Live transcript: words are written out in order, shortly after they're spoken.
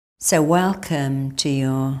So welcome to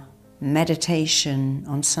your meditation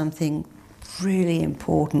on something really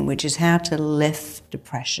important, which is how to lift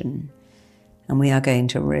depression. And we are going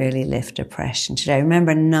to really lift depression today.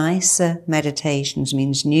 Remember, nicer meditations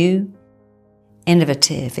means new,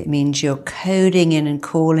 innovative. It means you're coding in and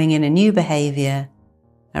calling in a new behavior,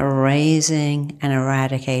 erasing and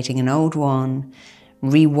eradicating an old one,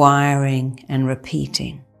 rewiring and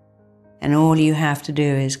repeating. And all you have to do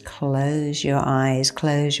is close your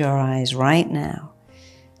eyes right now.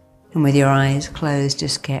 And with your eyes closed,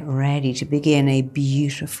 just get ready to begin a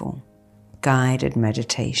beautiful guided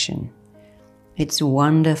meditation. It's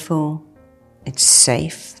wonderful, it's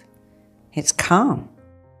safe, it's calm,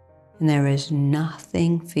 and there is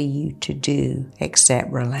nothing for you to do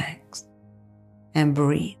except relax and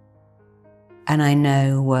breathe. And I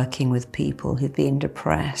know, working with people who've been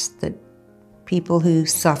depressed, that people who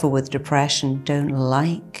suffer with depression don't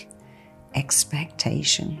like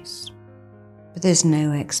expectations. But there's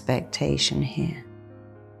no expectation here.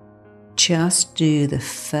 Just do the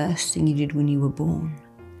first thing you did when you were born.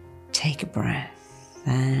 Take a breath.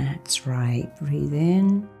 That's right. Breathe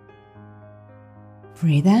in.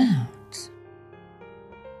 Breathe out.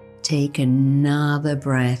 Take another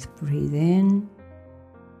breath. Breathe in.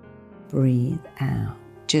 Breathe out.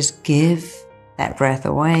 Just give that breath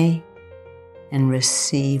away and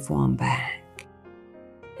receive one back.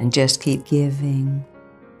 And just keep giving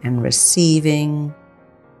and receiving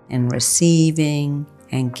and receiving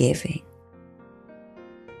and giving.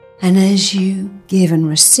 And as you give and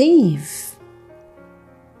receive,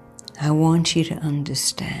 I want you to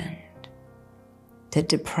understand that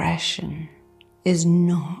depression is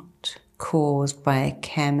not caused by a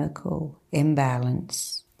chemical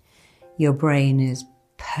imbalance. Your brain is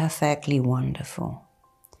perfectly wonderful,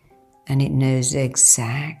 and it knows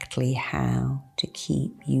exactly how to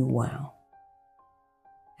keep you well.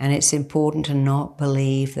 And it's important to not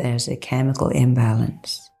believe there's a chemical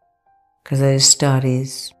imbalance, because those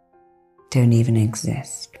studies don't even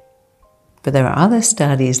exist. But there are other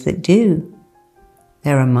studies that do.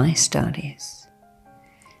 There are my studies.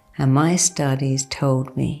 And my studies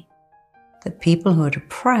told me that people who are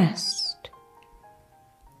depressed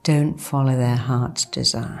don't follow their heart's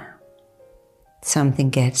desire. Something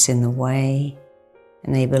gets in the way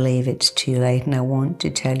and they believe it's too late. And I want to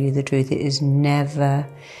tell you the truth. It is never,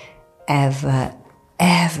 ever,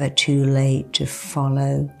 ever too late to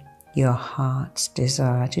follow your heart's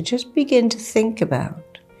desire, to just begin to think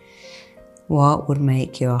about what would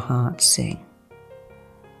make your heart sing.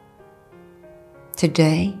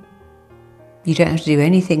 Today, you don't have to do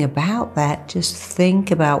anything about that. Just think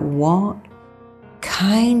about what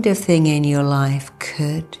kind of thing in your life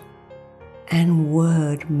could and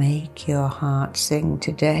would make your heart sing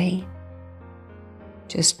today.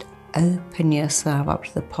 Just open yourself up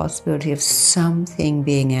to the possibility of something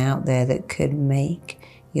being out there that could make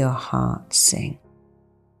your heart sing.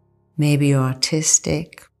 Maybe you're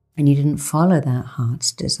artistic and you didn't follow that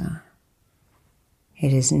heart's desire.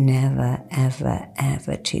 It is never, ever,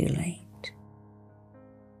 ever too late.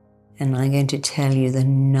 And I'm going to tell you the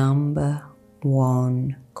number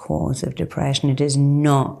one cause of depression. It is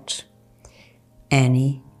not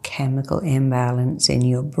any chemical imbalance in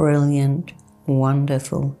your brilliant,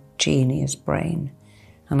 wonderful, genius brain.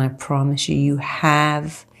 And I promise you, you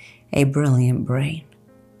have a brilliant brain,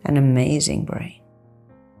 an amazing brain.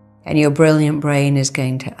 And your brilliant brain is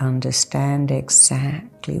going to understand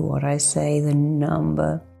exactly what I say. The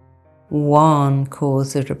number one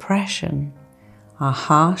cause of depression are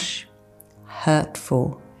harsh,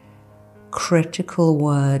 hurtful, critical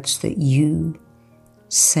words that you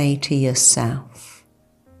say to yourself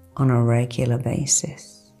on a regular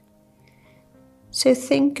basis. So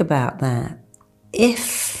think about that.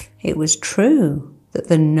 If it was true that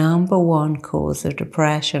the number one cause of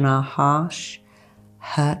depression are harsh,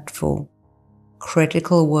 hurtful,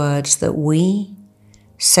 critical words that we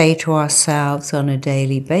say to ourselves on a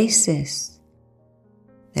daily basis,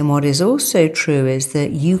 then what is also true is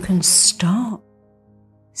that you can stop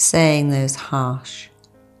saying those harsh,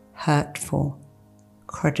 hurtful,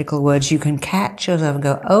 critical words. You can catch yourself and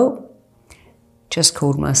go, oh, just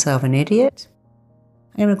called myself an idiot.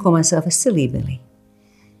 I'm going to call myself a silly Billy.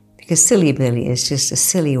 Because silly Billy is just a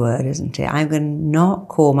silly word, isn't it? I'm going to not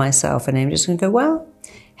call myself a name. I'm just going to go, well,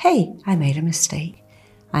 hey, I made a mistake.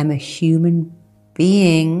 I'm a human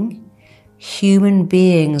being. Human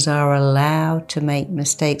beings are allowed to make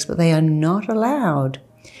mistakes, but they are not allowed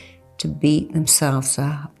to beat themselves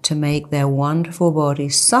up, to make their wonderful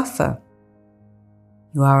bodies suffer.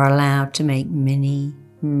 You are allowed to make many,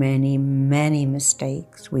 many, many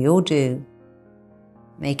mistakes. We all do.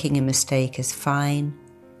 Making a mistake is fine.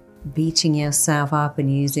 beating yourself up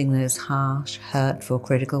and using those harsh, hurtful,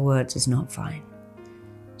 critical words is not fine.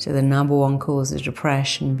 So the number one cause of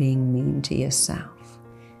depression, being mean to yourself.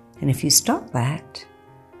 And if you stop that,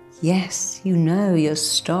 yes, you know you're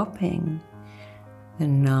stopping the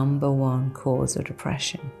number one cause of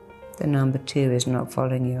depression. The number two is not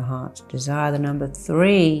following your heart's desire. The number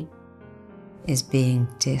three is being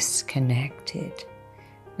disconnected.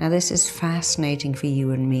 Now this is fascinating for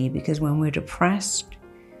you and me, because when we're depressed,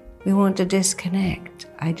 we want to disconnect.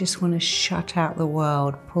 I just want to shut out the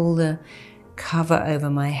world, pull the cover over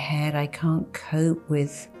my head. I can't cope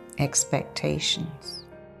with expectations.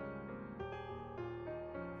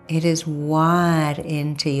 It is wired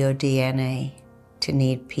into your DNA to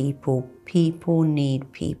need people. People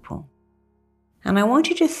need people. And I want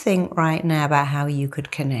you to think right now about how you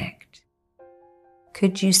could connect.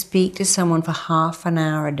 Could you speak to someone for half an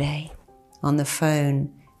hour a day on the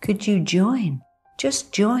phone? Could you join?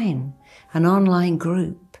 Just join an online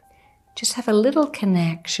group. Just have a little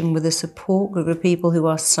connection with a support group of people who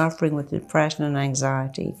are suffering with depression and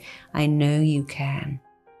anxiety. I know you can.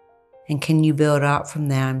 And can you build up from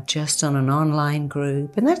there? I'm just on an online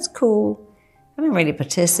group, and that's cool. I don't really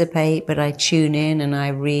participate, but I tune in and I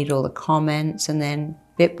read all the comments, and then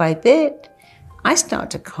bit by bit, I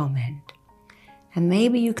start to comment. And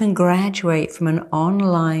maybe you can graduate from an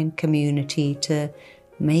online community to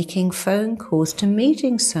making phone calls, to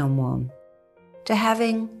meeting someone, to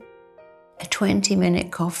having a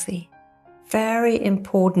 20-minute coffee. Very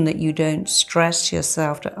important that you don't stress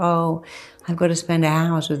yourself to, oh, I've got to spend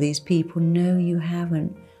hours with these people. No, you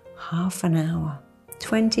haven't. Half an hour,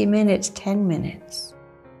 20 minutes, 10 minutes.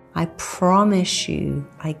 I promise you,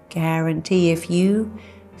 I guarantee, if you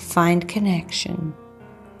find connection,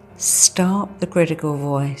 stop the critical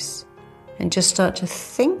voice and just start to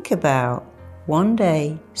think about one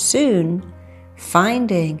day, soon,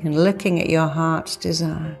 finding and looking at your heart's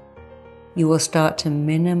desire, you will start to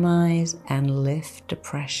minimize and lift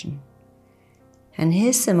depression. And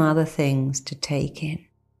here's some other things to take in.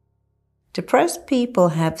 Depressed people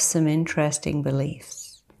have some interesting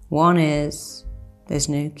beliefs. One is there's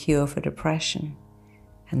no cure for depression,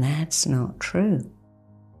 and that's not true.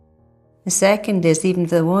 The second is, even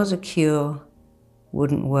if there was a cure, it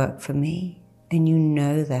wouldn't work for me, and you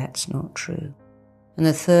know that's not true. And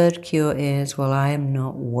the third cure is, well, I am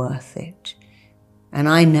not worth it. And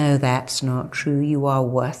I know that's not true. You are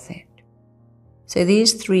worth it. So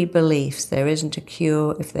these three beliefs, there isn't a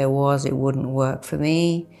cure. If there was, it wouldn't work for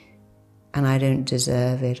me. And I don't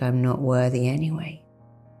deserve it. I'm not worthy anyway.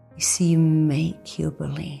 You see, you make your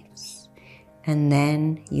beliefs. And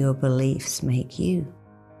then your beliefs make you.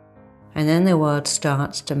 And then the world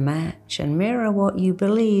starts to match and mirror what you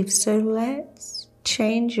believe. So let's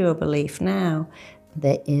change your belief now.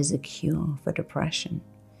 There is a cure for depression.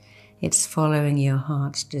 It's following your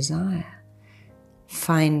heart's desire,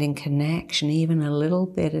 finding connection even a little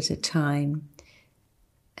bit at a time,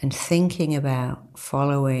 and thinking about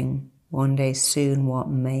following one day soon what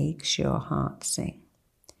makes your heart sing.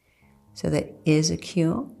 So there is a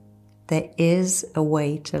cure. There is a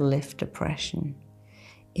way to lift depression.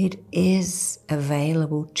 It is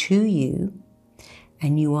available to you,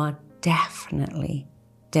 and you are definitely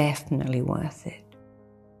worth it.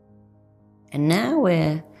 And now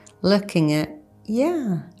we're looking at,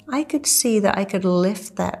 I could see that I could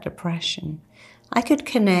lift that depression. I could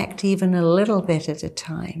connect even a little bit at a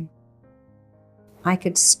time. I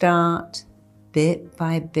could start bit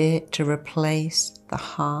by bit to replace the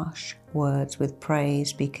harsh words with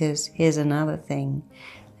praise, because here's another thing.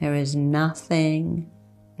 There is nothing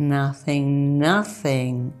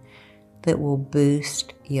that will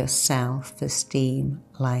boost your self-esteem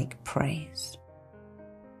like praise.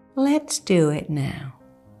 Let's do it now.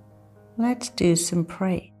 Let's do some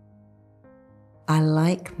praise. I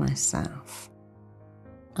like myself.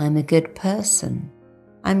 I'm a good person.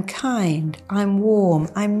 I'm kind. I'm warm.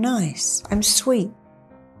 I'm nice. I'm sweet.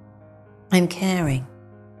 I'm caring.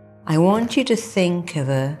 I want you to think of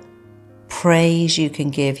a praise you can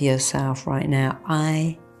give yourself right now.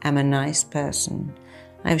 I am a nice person.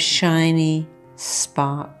 I have shiny,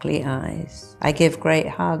 sparkly eyes. I give great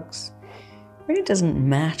hugs. It really doesn't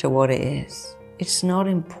matter what it is. It's not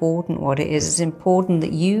important what it is. It's important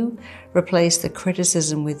that you replace the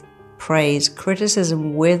criticism with praise.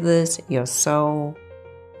 Criticism withers your soul,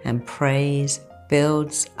 and praise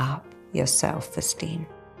builds up your self-esteem.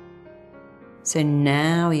 So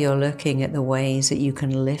now you're looking at the ways that you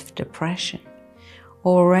can lift depression.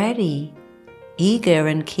 Already eager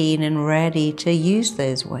and keen and ready to use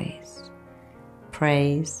those ways.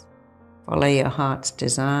 Praise, follow your heart's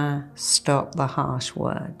desire, stop the harsh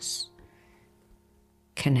words.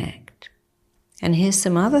 connect. And here's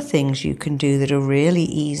some other things you can do that are really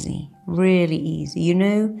easy, really easy. You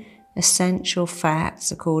know, essential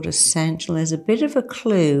fats are called essential. There's a bit of a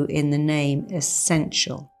clue in the name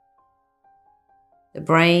essential. The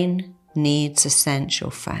brain needs essential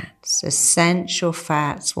fats. Essential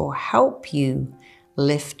fats will help you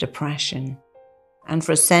lift depression. And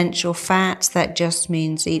for essential fats, that just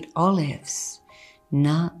means eat olives,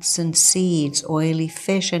 nuts and seeds, oily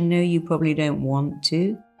fish. I know you probably don't want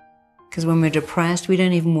to, because when we're depressed, we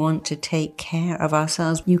don't even want to take care of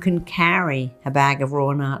ourselves. You can carry a bag of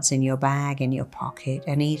raw nuts in your bag, in your pocket,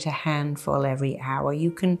 and eat a handful every hour.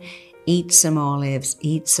 You can eat some olives,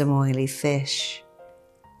 eat some oily fish.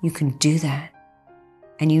 You can do that.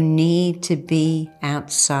 And you need to be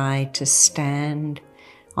outside, to stand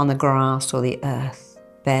on the grass or the earth,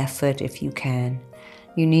 barefoot if you can.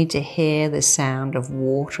 You need to hear the sound of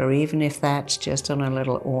water, even if that's just on a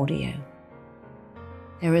little audio.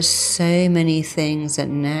 There are so many things that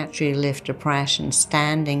naturally lift depression: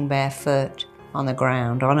 standing barefoot on the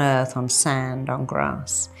ground, on earth, on sand, on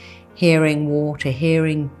grass, hearing water,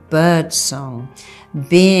 hearing bird song,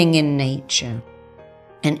 being in nature,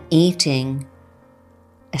 and eating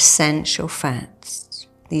essential fats.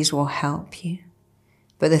 These will help you.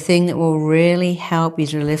 But the thing that will really help you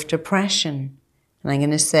to lift depression, and I'm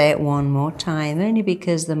going to say it one more time, only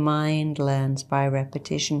because the mind learns by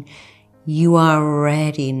repetition. You are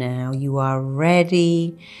ready now. You are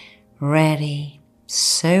ready,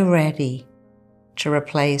 so ready to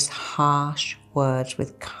replace harsh words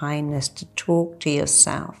with kindness, to talk to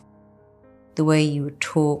yourself the way you would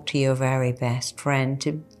talk to your very best friend,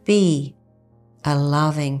 to be a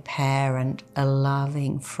loving parent, a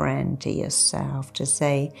loving friend to yourself, to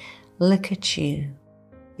say, look at you.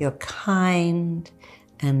 You're kind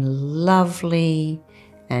and lovely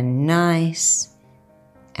and nice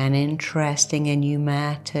and interesting, and you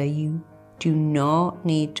matter. You do not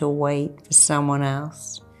need to wait for someone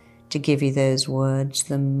else to give you those words.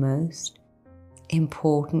 The most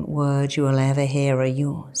important words you will ever hear are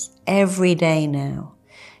yours. Every day now,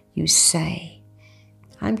 you say,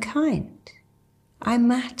 I'm kind. I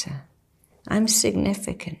matter. I'm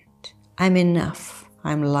significant. I'm enough.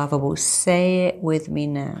 I'm lovable. Say it with me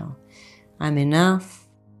now. I'm enough.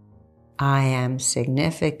 I am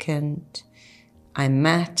significant. I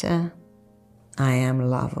matter. I am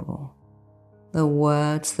lovable. The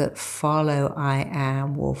words that follow I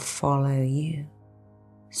am will follow you.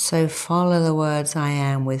 So follow the words I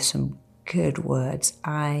am with some good words.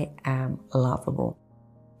 I am lovable.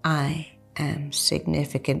 I am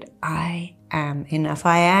significant. I am enough.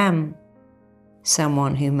 I am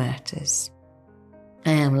someone who matters.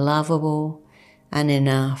 I am lovable and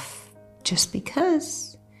enough just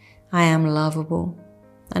because I am lovable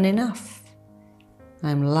and enough.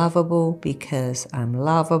 I'm lovable because I'm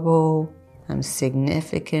lovable. I'm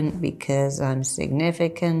significant because I'm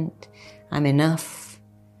significant. I'm enough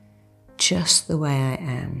just the way I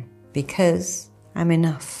am because I'm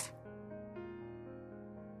enough.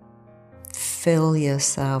 Fill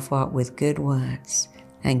yourself up with good words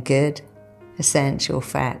and good essential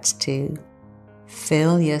fats too.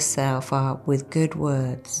 Fill yourself up with good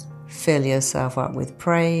words. Fill yourself up with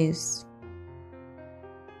praise.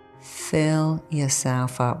 Fill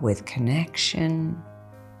yourself up with connection.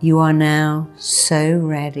 You are now so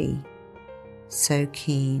ready, so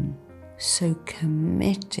keen, so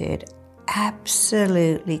committed,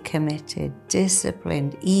 absolutely committed,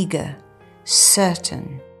 disciplined, eager,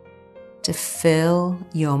 certain to fill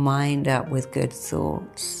your mind up with good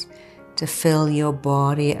thoughts, to fill your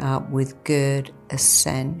body up with good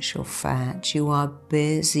essential fats. You are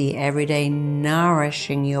busy every day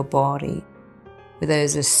nourishing your body with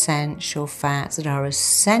those essential fats that are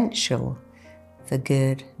essential for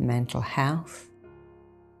good mental health.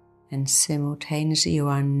 And simultaneously you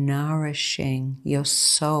are nourishing your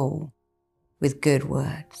soul with good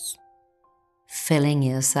words. Filling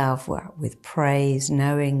yourself up with praise,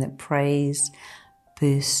 knowing that praise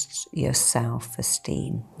boosts your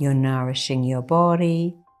self-esteem. You're nourishing your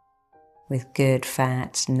body with good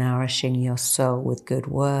fats, nourishing your soul with good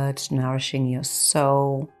words, nourishing your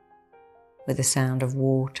soul with the sound of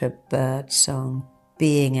water, bird song,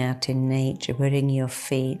 being out in nature, putting your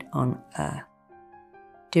feet on earth,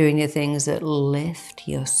 doing the things that lift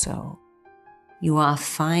your soul. You are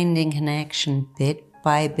finding connection bit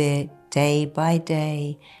by bit, day by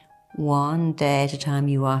day, one day at a time.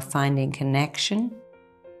 You are finding connection,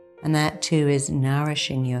 and that too is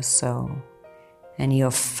nourishing your soul. And you're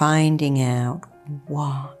finding out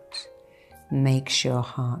what makes your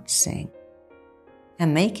heart sing,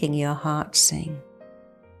 and making your heart sing.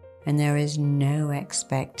 And there is no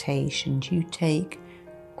expectations. You take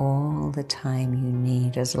all the time you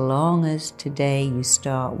need, as long as today you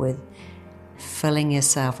start with filling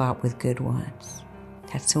yourself up with good words.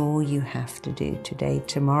 That's all you have to do today.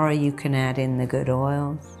 Tomorrow you can add in the good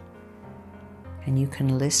oils, and you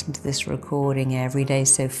can listen to this recording every day.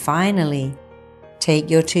 So finally, take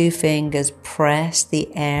your 2 fingers, press the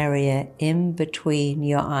area in between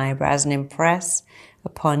your eyebrows and impress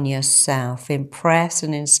upon yourself. Impress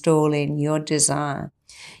and install in your desire,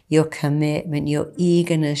 your commitment, your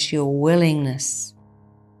eagerness, your willingness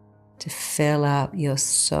to fill up your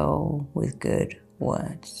soul with good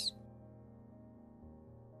words,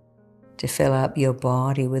 to fill up your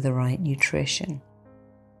body with the right nutrition.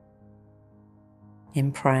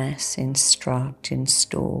 Impress, instruct,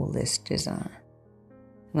 install this desire.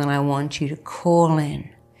 And then I want you to call in,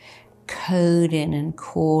 code in and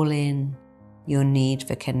call in your need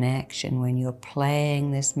for connection. When you're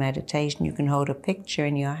playing this meditation, you can hold a picture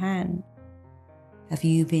in your hand of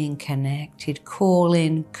you being connected. Call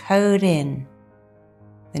in, code in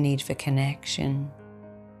the need for connection.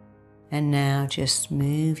 And now just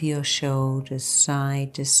move your shoulders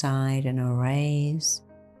side to side and erase,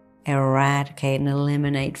 eradicate and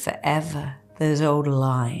eliminate forever those old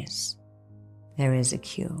lies. There is a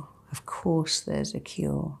cure. Of course there's a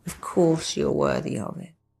cure. Of course you're worthy of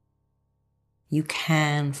it. You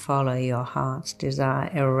can follow your heart's desire.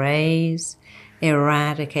 Erase,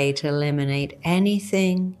 eradicate, eliminate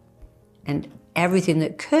anything and everything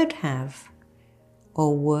that could have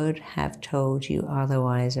or would have told you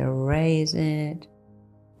otherwise. Erase it,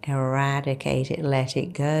 eradicate it, let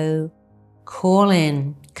it go. Call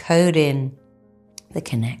in, code in the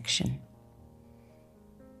connection,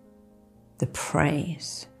 the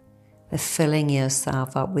praise, the filling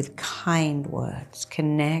yourself up with kind words,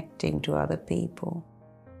 connecting to other people,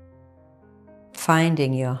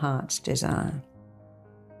 finding your heart's desire,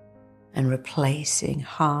 and replacing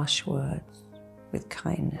harsh words with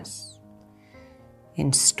kindness.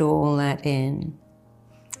 Install that in.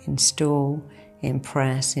 Install,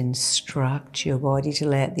 impress, instruct your body to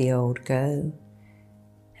let the old go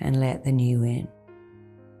and let the new in.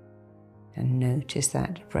 And notice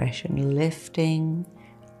that depression lifting,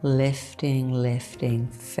 lifting, lifting,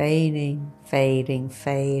 fading, fading,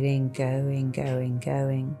 fading, going, going,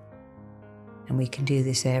 going. And we can do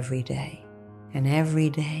this every day. And every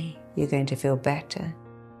day you're going to feel better.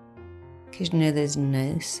 Because you know there's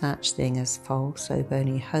no such thing as false hope,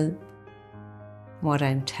 only hope. What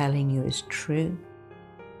I'm telling you is true.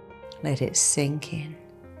 Let it sink in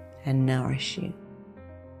and nourish you.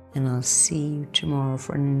 And I'll see you tomorrow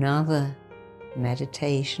for another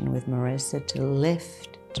meditation with Marisa to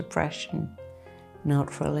lift depression, not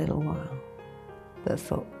for a little while, but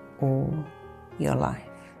for all your life.